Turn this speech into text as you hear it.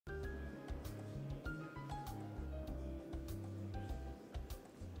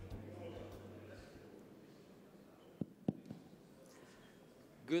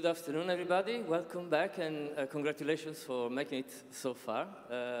Good afternoon, everybody. Welcome back, and congratulations for making it so far.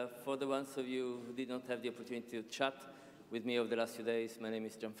 For the ones of you who did not have the opportunity to chat with me over the last few days, my name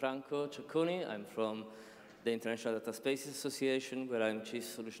is Gianfranco Ciacconi. I'm from the International Data Spaces Association, where I'm Chief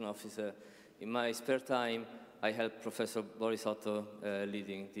Solution Officer. In my spare time, I help Professor Boris Otto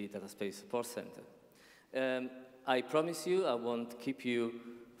leading the Data Space Support Center. I promise you I won't keep you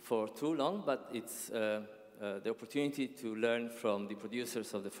for too long, but it's the opportunity to learn from the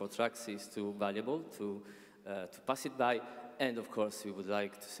producers of the 4 tracks is too valuable to pass it by. And of course, we would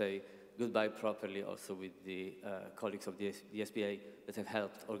like to say goodbye properly also with the colleagues of the SBA that have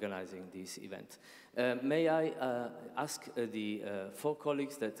helped organizing this event. May I ask the 4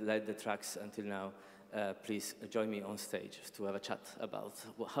 colleagues that led the tracks until now, please join me on stage to have a chat about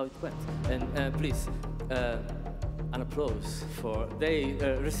how it went. And please, an applause for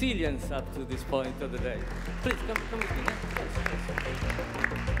their resilience up to this point of the day. Please, come with me.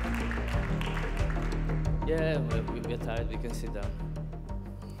 Yeah, we're tired, we can sit down.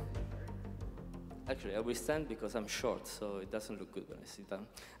 Actually, I will stand because I'm short, so it doesn't look good when I sit down.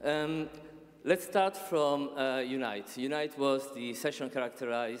 Let's start from Unite. Unite was the session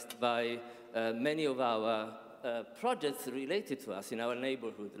characterized by many of our projects related to us in our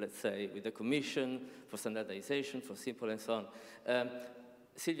neighborhood, let's say, with the Commission for Standardization, for Simple, and so on.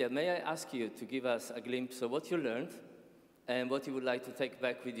 Silvia, may I ask you to give us a glimpse of what you learned and what you would like to take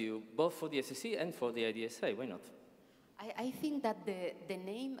back with you, both for the SEC and for the IDSA? Why not? I think that the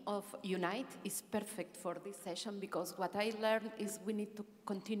name of Unite is perfect for this session because what I learned is we need to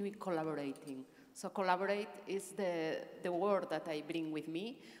continue collaborating. So collaborate is the word that I bring with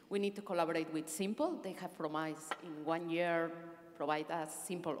me. We need to collaborate with Simple. They have promised in 1 year provide us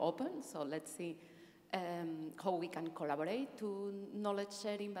Simple Open. So let's see how we can collaborate to knowledge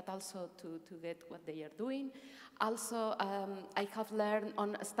sharing, but also to get what they are doing. Also, I have learned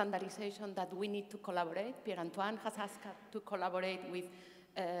on standardization that we need to collaborate. Pierre-Antoine has asked to collaborate with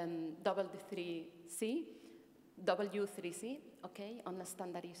W3C, okay, on the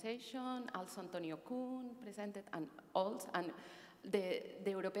standardization. Also, Antonio Kuhn presented, and also, and the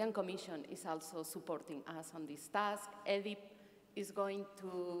European Commission is also supporting us on this task. EDIP is going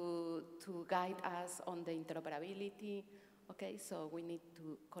to guide us on the interoperability. Okay, so we need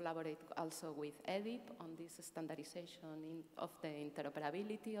to collaborate also with EDIP on this standardization of the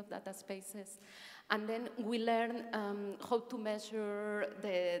interoperability of data spaces. And then we learn how to measure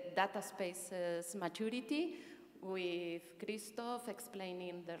the data spaces maturity with Christoph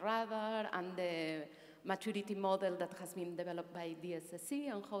explaining the radar and the maturity model that has been developed by DSSC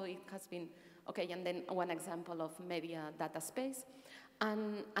and how it has been, okay, and then one example of media data space.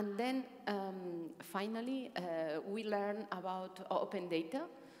 And then finally, we learn about open data.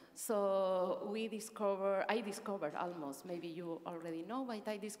 So I discovered almost, maybe you already know, but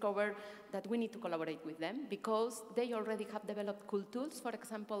I discovered that we need to collaborate with them because they already have developed cool tools. For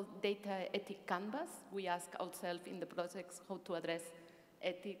example, data ethic canvas. We ask ourselves in the projects how to address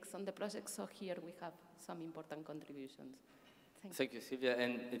ethics on the project. So here we have some important contributions. Thank you, Silvia.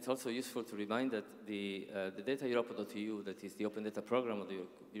 And it's also useful to remind that the Data Europa.eu, that is the open data program of the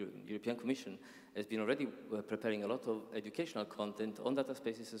European Commission, has been already preparing a lot of educational content on data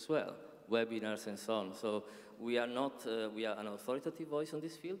spaces as well, webinars and so on. So we are not, we are an authoritative voice on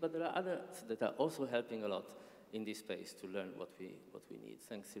this field, but there are others that are also helping a lot in this space to learn what we need.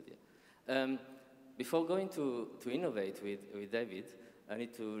 Thanks, Silvia. Before going to innovate with David, I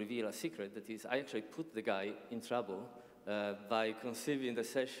need to reveal a secret, that is, I actually put the guy in trouble by conceiving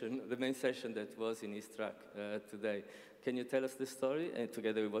the main session that was in his track today. Can you tell us the story, and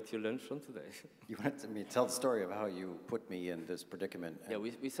together with what you learned from today? You wanted me to tell the story of how you put me in this predicament. Yeah,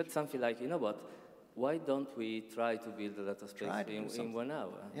 we said something like, you know what, why don't we try to build a data space in 1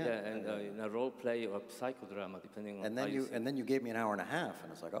 hour? Yeah, and in a role play or a psychodrama, depending on how you see it. And then you gave me an hour and a half,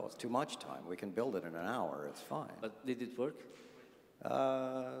 and it's like, oh, it's too much time. We can build it in an hour, it's fine. But did it work?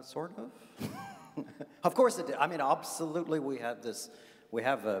 Sort of. Of course it did. I mean, absolutely, we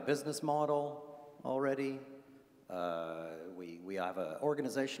have a business model already. We have an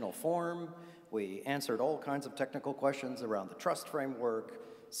organizational form. We answered all kinds of technical questions around the trust framework,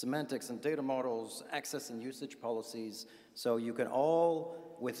 semantics and data models, access and usage policies. So you can all,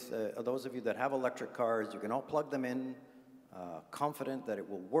 with those of you that have electric cars, you can all plug them in, confident that it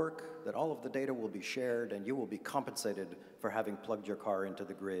will work, that all of the data will be shared, and you will be compensated for having plugged your car into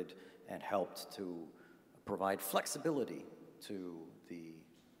the grid and helped to provide flexibility to the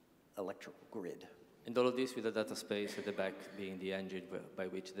electrical grid. And all of this with a data space at the back being the engine by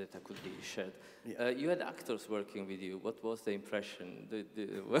which data could be shared. Yeah. You had actors working with you. What was the impression?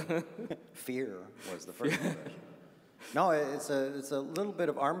 Fear was the first impression. No, it's a little bit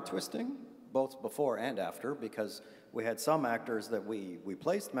of arm twisting, both before and after, because we had some actors that we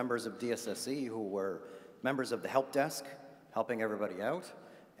placed, members of DSSE who were members of the help desk, helping everybody out.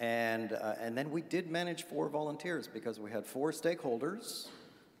 And then we did manage 4 volunteers because we had 4 stakeholders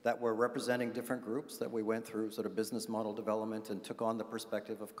that were representing different groups that we went through sort of business model development and took on the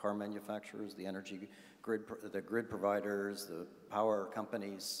perspective of car manufacturers, the energy grid, the grid providers, the power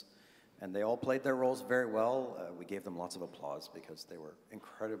companies, and they all played their roles very well. We gave them lots of applause because they were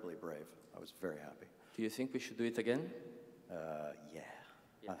incredibly brave. I was very happy. Do you think we should do it again? Yeah.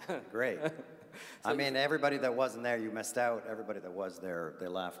 Great. I mean, everybody that wasn't there, you missed out. Everybody that was there, they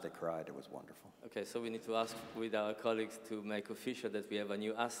laughed, they cried. It was wonderful. Okay, so we need to ask with our colleagues to make official that we have a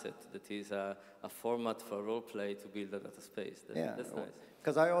new asset that is a format for role play to build a data space. That's nice.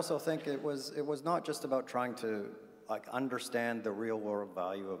 Because I also think it was not just about trying to like understand the real world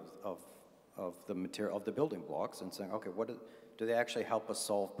value of the material, of the building blocks, and saying, okay, do they actually help us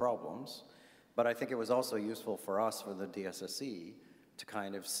solve problems? But I think it was also useful for us, for the DSSE, to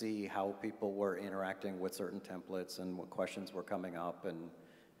kind of see how people were interacting with certain templates and what questions were coming up, and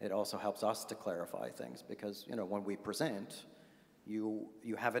it also helps us to clarify things because, you know, when we present, you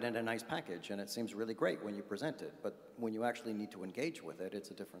have it in a nice package and it seems really great when you present it, but when you actually need to engage with it, it's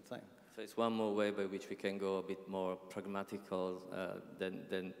a different thing. So it's one more way by which we can go a bit more pragmatical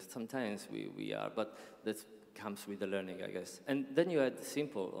than sometimes we are, but that comes with the learning, I guess. And then you had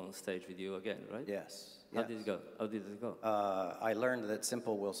Simple on stage with you again, right? Yes. How did it go? How did it go? I learned that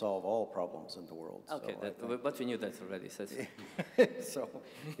Simple will solve all problems in the world. Okay, so but we knew that already. So, so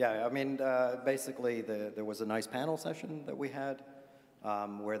yeah, I mean, basically there was a nice panel session that we had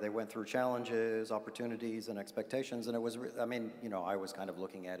where they went through challenges, opportunities, and expectations. And it was, I mean, you know, I was kind of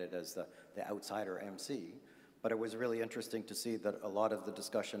looking at it as the outsider MC, but it was really interesting to see that a lot of the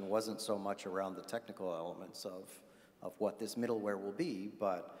discussion wasn't so much around the technical elements of what this middleware will be,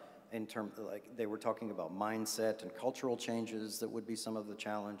 but in terms of, like, they were talking about mindset and cultural changes that would be some of the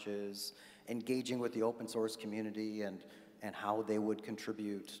challenges, engaging with the open source community and how they would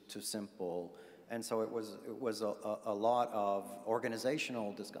contribute to Simple. And so it was a lot of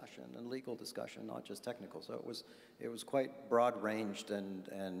organizational discussion and legal discussion, not just technical. So it was quite broad ranged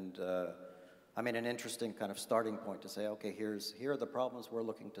and I mean, an interesting kind of starting point to say, okay, here are the problems we're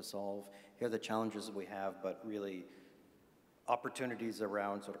looking to solve, here are the challenges we have, but really opportunities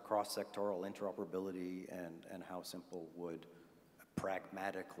around sort of cross-sectoral interoperability and how Simple would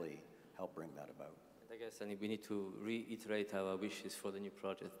pragmatically help bring that about. I guess we need to reiterate our wishes for the new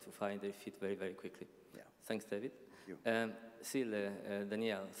project to find a fit very, very quickly. Yeah. Thanks, David. Thank you. Sil,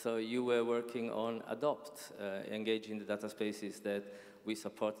 Danielle, so you were working on Adopt, engaging the data spaces that we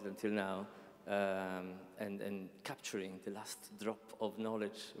supported until now, and capturing the last drop of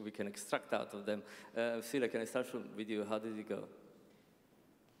knowledge we can extract out of them. Sila, can I start with you? How did it go?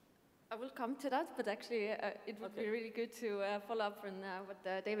 I will come to that, but actually it would be really good to follow up on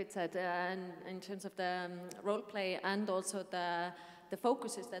what David said in terms of the role play and also the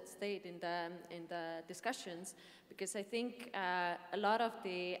focuses that stayed in the discussions, because I think a lot of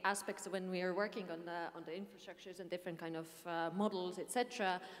the aspects when we are working on the infrastructures and different kind of models,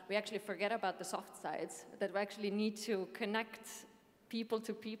 etc., we actually forget about the soft sides, that we actually need to connect people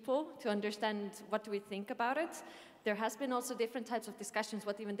to understand what do we think about it. There has been also different types of discussions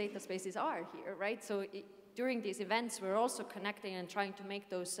what even data spaces are here, right? So during these events, we're also connecting and trying to make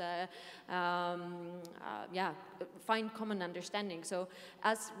those, find common understanding. So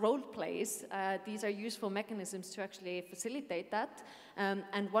as role plays, these are useful mechanisms to actually facilitate that.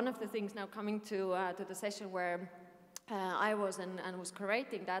 And one of the things now coming to the session where I was and was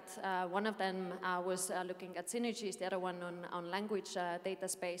curating that. One of them was looking at synergies, the other one on language data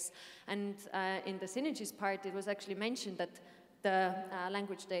space. And in the synergies part, it was actually mentioned that the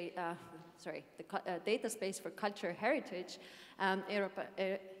data space for culture heritage,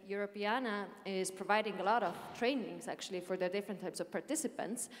 Europeana is providing a lot of trainings actually for the different types of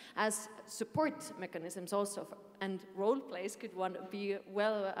participants as support mechanisms also. And role plays could be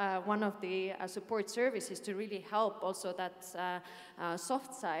one of the support services to really help also that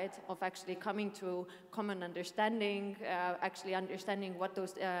soft side of actually coming to common understanding, actually understanding what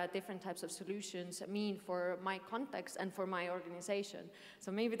those different types of solutions mean for my context and for my organization.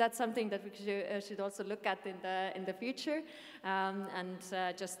 So maybe that's something that we should also look at in the future and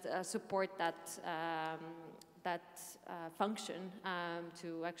just support that function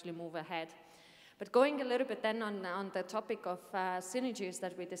to actually move ahead. But going a little bit then on the topic of synergies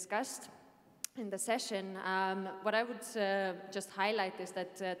that we discussed in the session, what I would just highlight is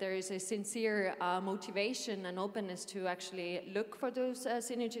that there is a sincere motivation and openness to actually look for those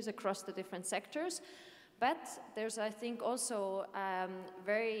synergies across the different sectors. But there's, I think, also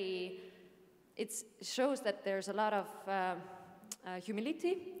it shows that there's a lot of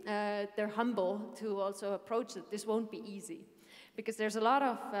humility. They're humble to also approach that this won't be easy. Because there's a lot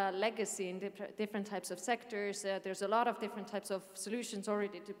of legacy in different types of sectors, there's a lot of different types of solutions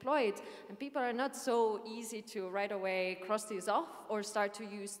already deployed, and people are not so easy to right away cross these off or start to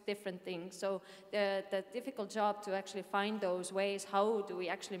use different things. So the difficult job to actually find those ways, how do we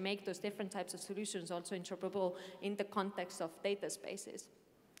actually make those different types of solutions also interoperable in the context of data spaces.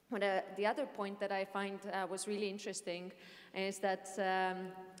 But the other point that I find was really interesting is that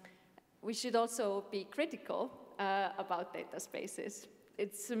we should also be critical about data spaces.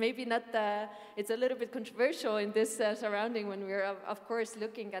 It's maybe not, it's a little bit controversial in this surrounding when we're of course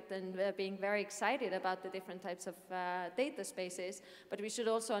looking at and being very excited about the different types of data spaces, but we should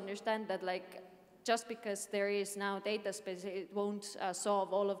also understand that like just because there is now data space, it won't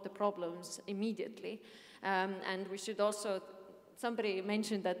solve all of the problems immediately. And we should also, somebody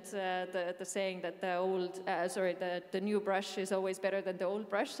mentioned that the saying that the new brush is always better than the old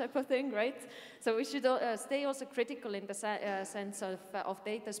brush type of thing, right? So we should stay also critical in the sense of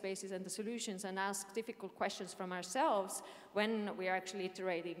data spaces and the solutions, and ask difficult questions from ourselves when we are actually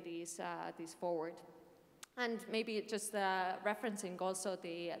iterating these forward. And maybe just referencing also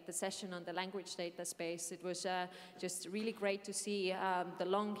the session on the language data space, it was just really great to see the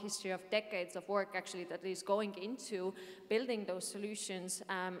long history of decades of work actually that is going into building those solutions,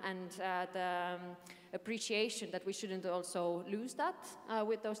 and the appreciation that we shouldn't also lose that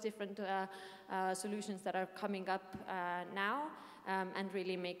with those different solutions that are coming up now, and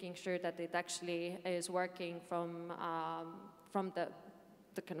really making sure that it actually is working from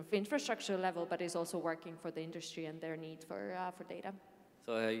the kind of infrastructure level, but is also working for the industry and their need for data.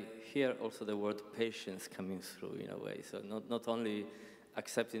 So I hear also the word patience coming through in a way. So not only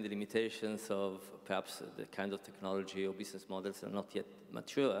accepting the limitations of perhaps the kind of technology or business models that are not yet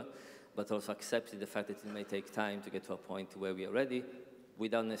mature, but also accepting the fact that it may take time to get to a point where we are ready,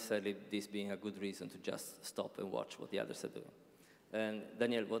 without necessarily this being a good reason to just stop and watch what the others are doing. And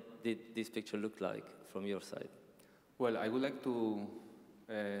Daniel, what did this picture look like from your side? Well, I would like to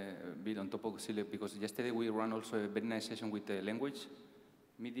build on top of Silke, because yesterday we ran also a very nice session with language,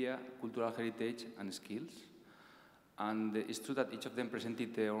 media, cultural heritage, and skills. And it's true that each of them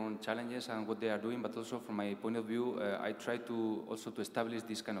presented their own challenges and what they are doing, but also from my point of view, I try to also to establish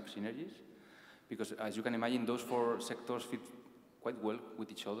these kind of synergies, because as you can imagine, those four sectors fit quite well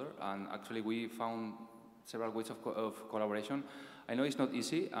with each other, and actually we found several ways of collaboration. I know it's not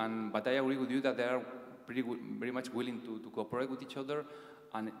easy, but I agree with you that they are very much willing to cooperate with each other,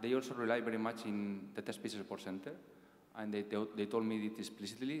 and they also rely very much in Data Space Support Center, and they told me it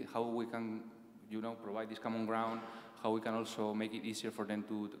explicitly how we can, provide this common ground, how we can also make it easier for them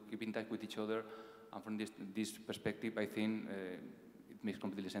to keep in touch with each other, and from this perspective, I think it makes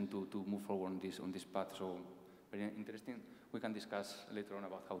completely sense to move forward on this path. So very interesting. We can discuss later on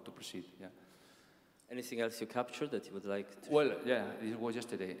about how to proceed. Yeah. Anything else you captured that you would like to Well, yeah, this was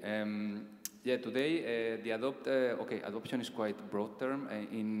yesterday. Yeah, today the adoption is quite broad term.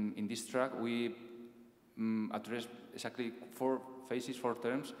 In this track, we address exactly 4 phases, 4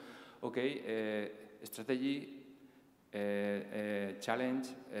 terms. Strategy, challenge,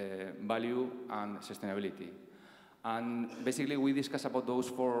 value, and sustainability. And basically, we discuss about those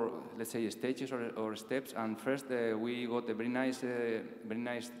 4, let's say, stages or steps. And first, we got a very nice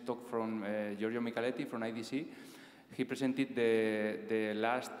talk from Giorgio Micheletti from IDC. He presented the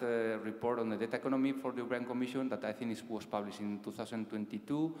last report on the data economy for the European Commission that I think was published in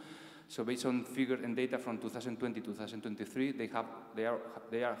 2022. So based on figures and data from 2020-2023,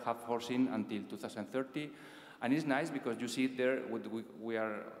 they have foreseen until 2030. And it's nice because you see there, we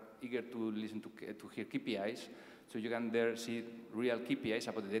are eager to listen to hear KPIs. So you can there see real KPIs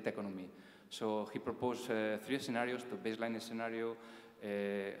about the data economy. So he proposed 3 scenarios: the baseline scenario,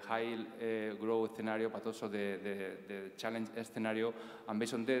 high growth scenario, but also the challenge scenario. And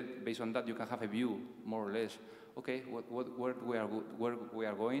based on that, you can have a view, more or less, okay, where we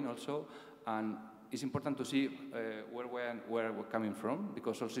are going also. And it's important to see where we're coming from,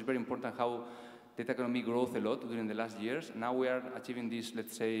 because also it's very important how data economy grows a lot during the last years. Now we are achieving this,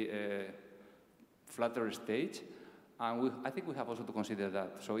 let's say, flatter stage. And I think we have also to consider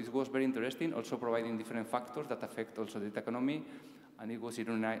that. So it was very interesting, also providing different factors that affect also the data economy. And it was a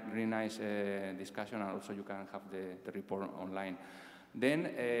really nice discussion, and also you can have the report online. Then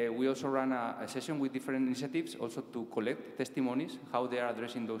we also ran a session with different initiatives, also to collect testimonies, how they are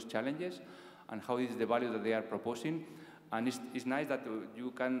addressing those challenges, and how is the value that they are proposing. And it's nice that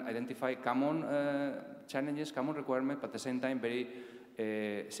you can identify common challenges, common requirements, but at the same time very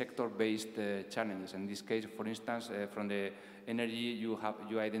sector-based challenges. In this case, for instance, from the energy,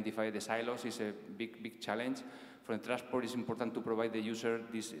 you identify the silos is a big challenge. From the transport, it's important to provide the user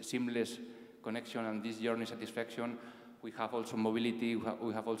this seamless connection and this journey satisfaction. We have also mobility.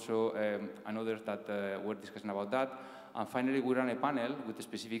 We have also another that we're discussing about that. And finally, we run a panel with a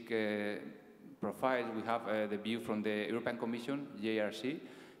specific profile. We have the view from the European Commission, JRC,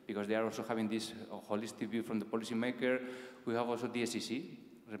 because they are also having this holistic view from the policymaker. We have also the SEC,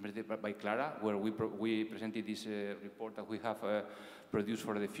 represented by Clara, where we presented this report that we have produced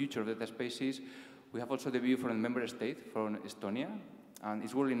for the future of data spaces. We have also the view from the member state, from Estonia, and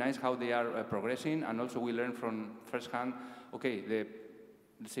it's really nice how they are progressing, and also we learn from firsthand, okay, the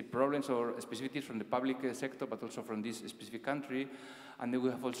let's say problems or specificities from the public sector, but also from this specific country. And then we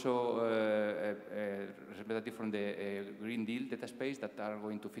have also a representative from the Green Deal data space that are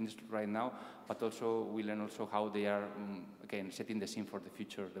going to finish right now, but also we learn also how they are, again, setting the scene for the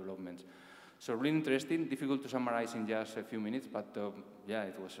future developments. So really interesting, difficult to summarize in just a few minutes, but yeah,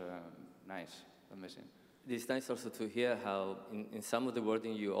 it was nice, amazing. It's nice also to hear how in some of the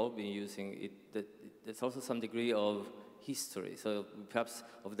wording you all been using, there's also some degree of history. So perhaps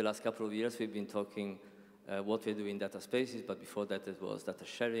over the last couple of years we've been talking what we do in data spaces, but before that it was data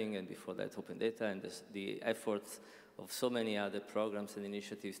sharing, and before that open data, and the efforts of so many other programs and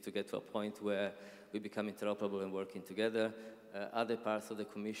initiatives to get to a point where we become interoperable and working together. Other parts of the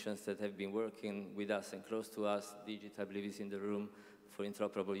commissions that have been working with us and close to us, Digit, I believe, is in the room, for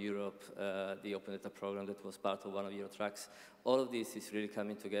Interoperable Europe, the Open Data program that was part of one of your tracks. All of this is really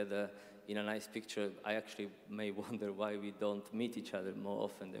coming together in a nice picture. I actually may wonder why we don't meet each other more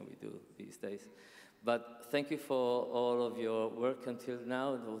often than we do these days. But thank you for all of your work until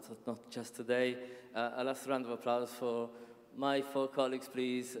now, not just today. A last round of applause for my 4 colleagues,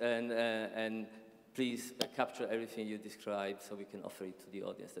 please, and please capture everything you described so we can offer it to the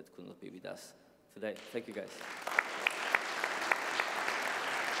audience that could not be with us today. Thank you, guys.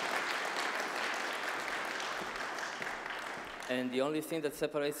 And the only thing that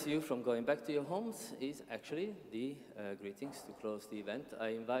separates you from going back to your homes is actually the greetings to close the event. I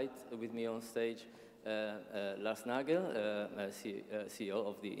invite with me on stage Lars Nagel, CEO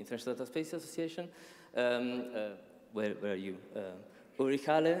of the International Data Space Association. Where are you? Ulrich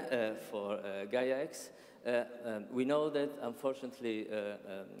Halle for GaiaX. We know that, unfortunately,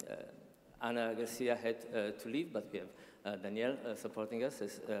 Ana Garcia had to leave, but we have Daniel supporting us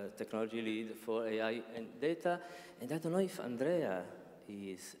as technology lead for AI and data. And I don't know if Andrea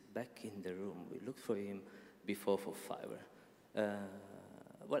is back in the room. We looked for him before for Fiverr.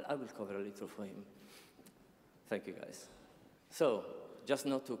 Well, I will cover a little for him. Thank you, guys. So, just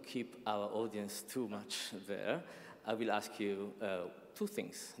not to keep our audience too much there, I will ask you 2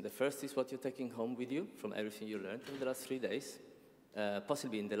 things. The first is what you're taking home with you from everything you learned in the last 3 days.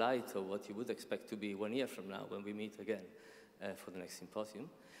 Possibly in the light of what you would expect to be 1 year from now when we meet again for the next symposium.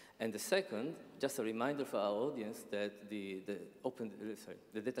 And the second, just a reminder for our audience that the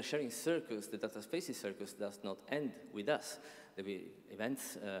data sharing circus, the data spaces circus, does not end with us. There will be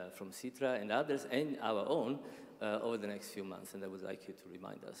events from Citra and others and our own over the next few months, and I would like you to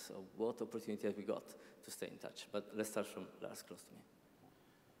remind us of what opportunity have we got to stay in touch. But let's start from Lars, close to me.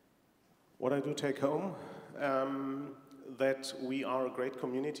 What I do take home, that we are a great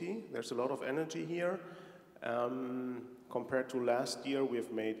community. There's a lot of energy here. Compared to last year, we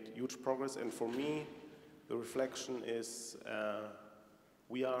have made huge progress, and for me, the reflection is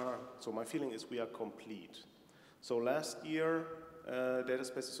so my feeling is we are complete. So last year, Data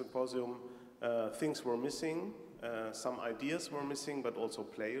Spaces Symposium, things were missing, some ideas were missing, but also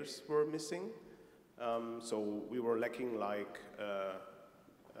players were missing. So we were lacking like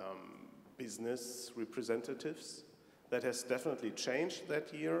business representatives. That has definitely changed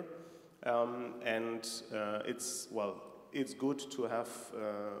that year, and it's good to have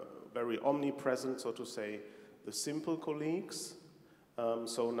very omnipresent, so to say, the simple colleagues.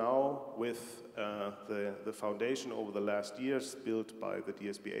 So now with the foundation over the last years built by the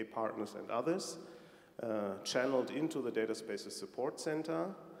DSBA partners and others, channeled into the Data Spaces Support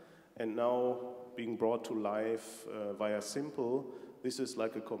Center, and now being brought to life via Simple, this is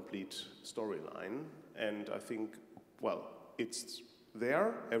like a complete storyline. And I think, well, it's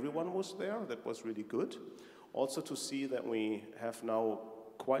there, everyone was there, that was really good. Also to see that we have now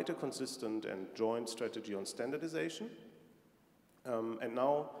quite a consistent and joint strategy on standardization. And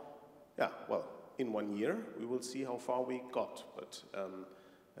now, yeah, well, in 1 year, we will see how far we got. But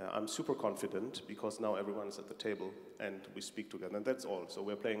I'm super confident because now everyone's at the table and we speak together, and that's all. So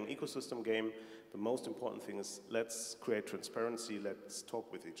we're playing an ecosystem game. The most important thing is let's create transparency, let's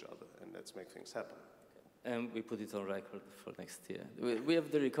talk with each other, and let's make things happen. And we put it on record for next year. We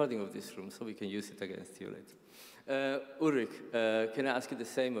have the recording of this room, so we can use it against you later. Ulrich, can I ask you the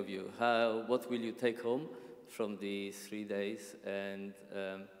same of you? What will you take home from these 3 days? And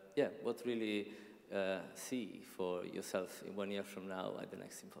yeah, what really see for yourself in 1 year from now at the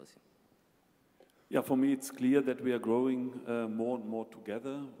next symposium? Yeah, for me it's clear that we are growing more and more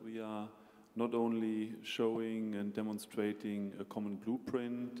together. We are not only showing and demonstrating a common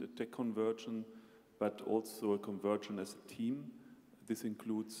blueprint, a tech conversion, but also a conversion as a team. This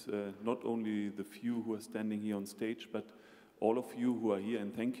includes not only the few who are standing here on stage, but all of you who are here,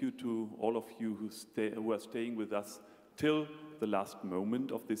 and thank you to all of you who are staying with us till the last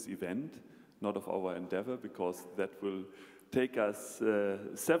moment of this event, not of our endeavor, because that will take us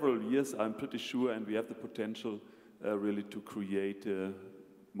several years, I'm pretty sure, and we have the potential really to create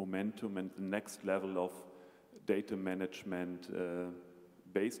momentum and the next level of data management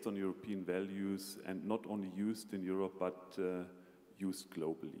based on European values and not only used in Europe but used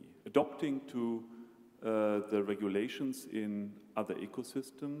globally. Adopting to the regulations in other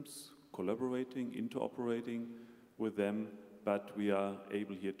ecosystems, collaborating, interoperating with them, but we are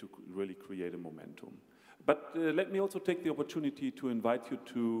able here to really create a momentum. But let me also take the opportunity to invite you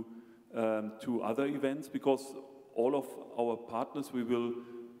to other events, because all of our partners, we will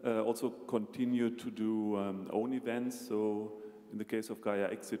also continue to do own events. So in the case of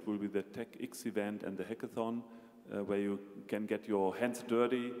Gaia X, it will be the TechX event and the hackathon, where you can get your hands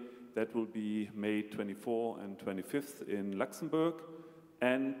dirty. That will be May 24 and 25th in Luxembourg.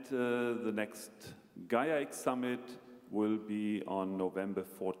 And the next Gaia X Summit will be on November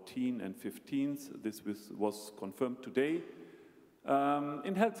 14 and 15th. This was confirmed today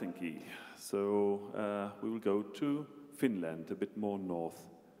in Helsinki. So we will go to Finland, a bit more north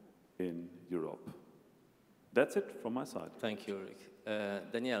in Europe. That's it from my side. Thank you,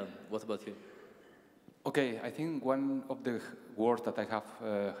 Ulrich. Daniel, what about you? Okay, I think one of the words that I have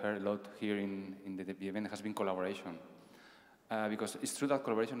heard a lot here in the event has been collaboration. Because it's true that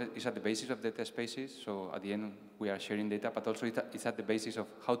collaboration is at the basis of data spaces, so at the end we are sharing data, but also it's at the basis of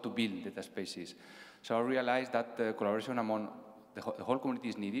how to build data spaces. So I realized that collaboration among the whole community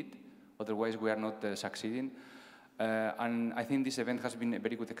is needed, otherwise we are not succeeding. And I think this event has been a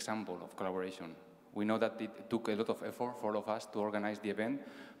very good example of collaboration. We know that it took a lot of effort for all of us to organize the event,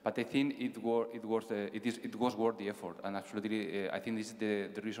 but I think it was worth the effort, and absolutely I think this is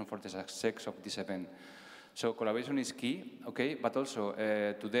the reason for the success of this event. So collaboration is key, okay, but also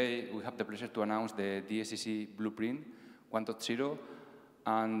today we have the pleasure to announce the DSCC Blueprint 1.0,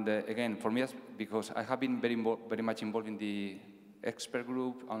 and again, for me, because I have been very much involved in the expert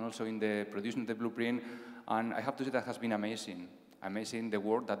group and also in the producing the blueprint, and I have to say that has been amazing. Amazing the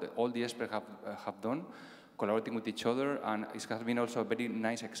work that all the experts have done, collaborating with each other, and it has been also a very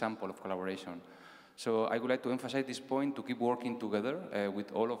nice example of collaboration. So I would like to emphasize this point, to keep working together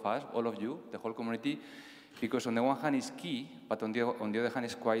with all of us, all of you, the whole community, because on the one hand it's key, but on the other hand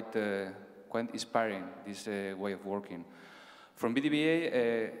it's quite inspiring, this way of working. From BDBA,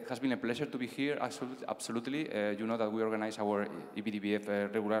 it has been a pleasure to be here, absolutely. You know that we organize our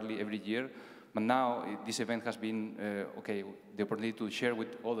EBDBF regularly every year, but now this event has been, the opportunity to share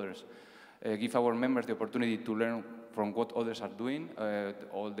with others, give our members the opportunity to learn from what others are doing,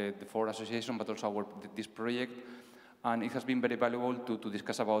 all the four associations, but also this project. And it has been very valuable to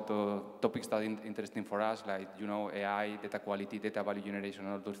discuss about topics that are interesting for us, like, you know, AI, data quality, data value generation,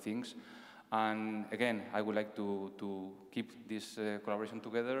 all those things. And again, I would like to keep this collaboration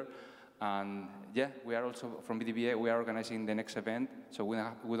together. And yeah, we are also, from BDBA, we are organizing the next event, so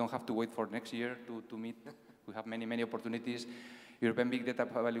we don't have to wait for next year to meet. We have many, many opportunities. European Big Data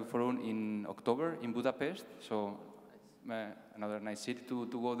Value Forum in October in Budapest, so another nice city to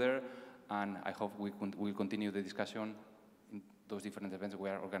go there. And I hope we will continue the discussion in those different events we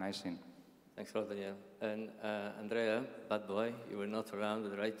are organizing. Thanks a lot, Daniel. And Andrea, bad boy, you were not around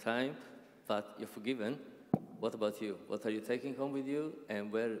at the right time, but you're forgiven. What about you? What are you taking home with you,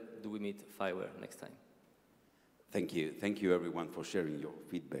 and where do we meet Fireware next time? Thank you. Thank you, everyone, for sharing your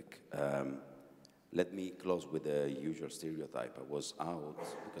feedback. Let me close with the usual stereotype. I was out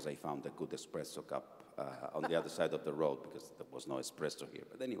because I found a good espresso cup on the other side of the road, because there was no espresso here.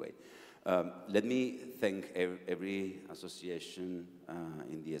 But anyway, let me thank every association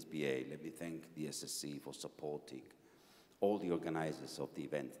in the SBA. Let me thank the SSC for supporting all the organizers of the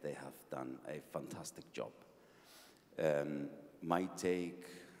event. They have done a fantastic job. My take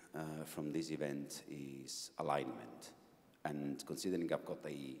from this event is alignment. And considering I've got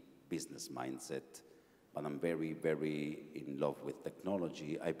a business mindset, but I'm very, very in love with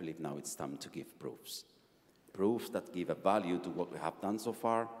technology, I believe now it's time to give proofs. Proofs that give a value to what we have done so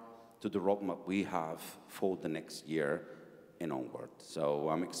far, to the roadmap we have for the next year and onward. So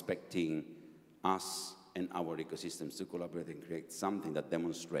I'm expecting us and our ecosystems to collaborate and create something that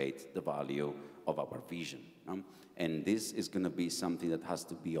demonstrates the value of our vision. And this is going to be something that has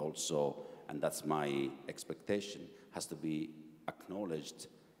to be also, and that's my expectation, has to be acknowledged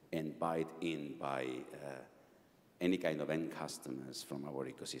and buy in by any kind of end customers from our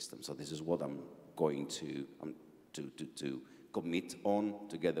ecosystem. So this is what I'm going to commit on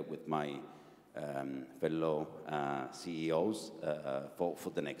together with my fellow CEOs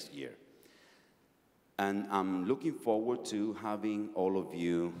for the next year. And I'm looking forward to having all of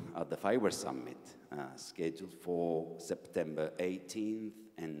you at the Fiber Summit, scheduled for September 18th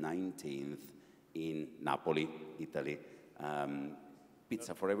and 19th in Napoli, Italy.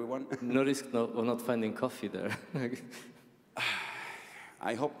 Pizza for everyone. No risk of not finding coffee there.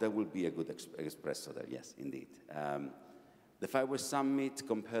 I hope there will be a good espresso there, yes, indeed. The Fiber Summit,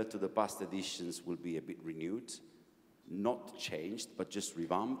 compared to the past editions, will be a bit renewed, not changed, but just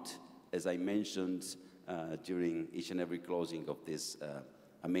revamped. As I mentioned during each and every closing of this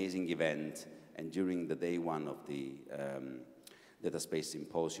amazing event, and during the day one of the Data Space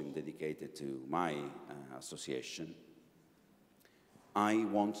Symposium dedicated to my association, I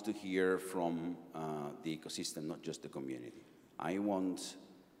want to hear from the ecosystem, not just the community. I want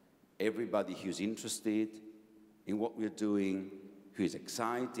everybody who's interested in what we're doing, who is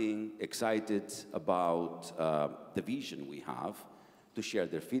excited about the vision we have, to share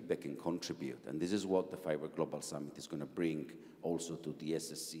their feedback and contribute. And this is what the Fiber Global Summit is going to bring also to the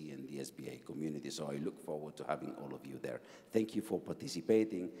SSC and the SBA community. So I look forward to having all of you there. Thank you for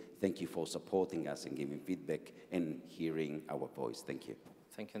participating. Thank you for supporting us and giving feedback and hearing our voice. Thank you.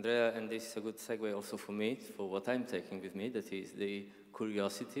 Thank you, Andrea. And this is a good segue also for me, for what I'm taking with me, that is the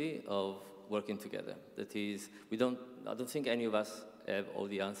curiosity of working together. That is, I don't think any of us have all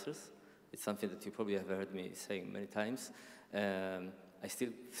the answers. It's something that you probably have heard me saying many times. I still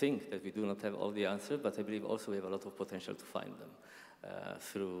think that we do not have all the answers, but I believe also we have a lot of potential to find them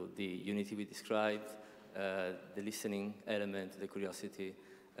through the unity we described, the listening element, the curiosity,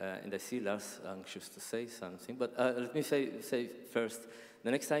 and I see Lars anxious to say something. But let me say first, the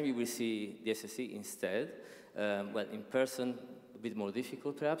next time you will see the SSC instead, well, in person, a bit more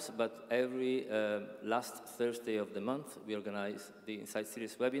difficult perhaps, but every last Thursday of the month, we organize the Inside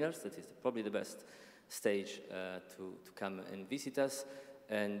Series webinars. That is probably the best stage to come and visit us,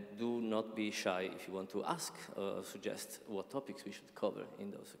 and do not be shy if you want to ask or suggest what topics we should cover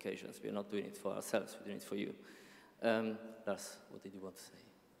in those occasions. We are not doing it for ourselves, we're doing it for you. Lars, what did you want to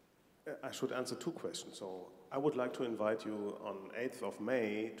say? I should answer two questions. So I would like to invite you on 8th of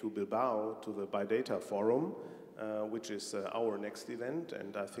May to Bilbao to the ByData Forum, which is our next event,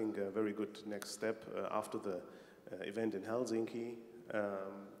 and I think a very good next step after the event in Helsinki,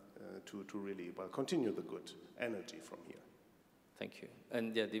 to really continue the good energy from here. Thank you.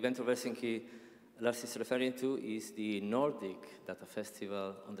 And yeah, the event of Helsinki Lars is referring to is the Nordic Data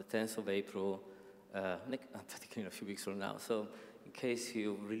Festival on the 10th of April, practically in a few weeks from now. So in case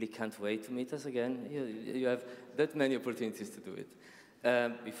you really can't wait to meet us again, you have that many opportunities to do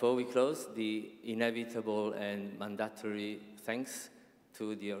it. Before we close, the inevitable and mandatory thanks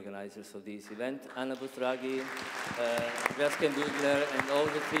to the organizers of this event, Anna Butraghi, Andreas Kendugler, and all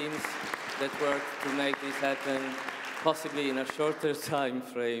the teams that worked to make this happen, possibly in a shorter time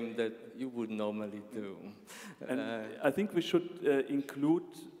frame that you would normally do. And I think we should include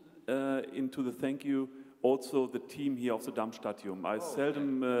into the thank you also the team here of the Dammstadium. I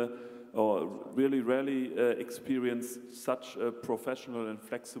seldom or really rarely experience such a professional and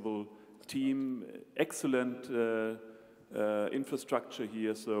flexible team, excellent infrastructure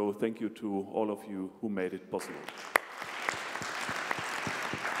here, so thank you to all of you who made it possible.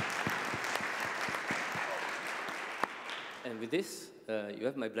 And with this, you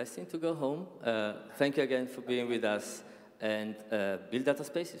have my blessing to go home. Thank you again for being with us, and build data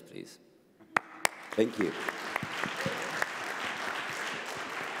spaces, please. Thank you.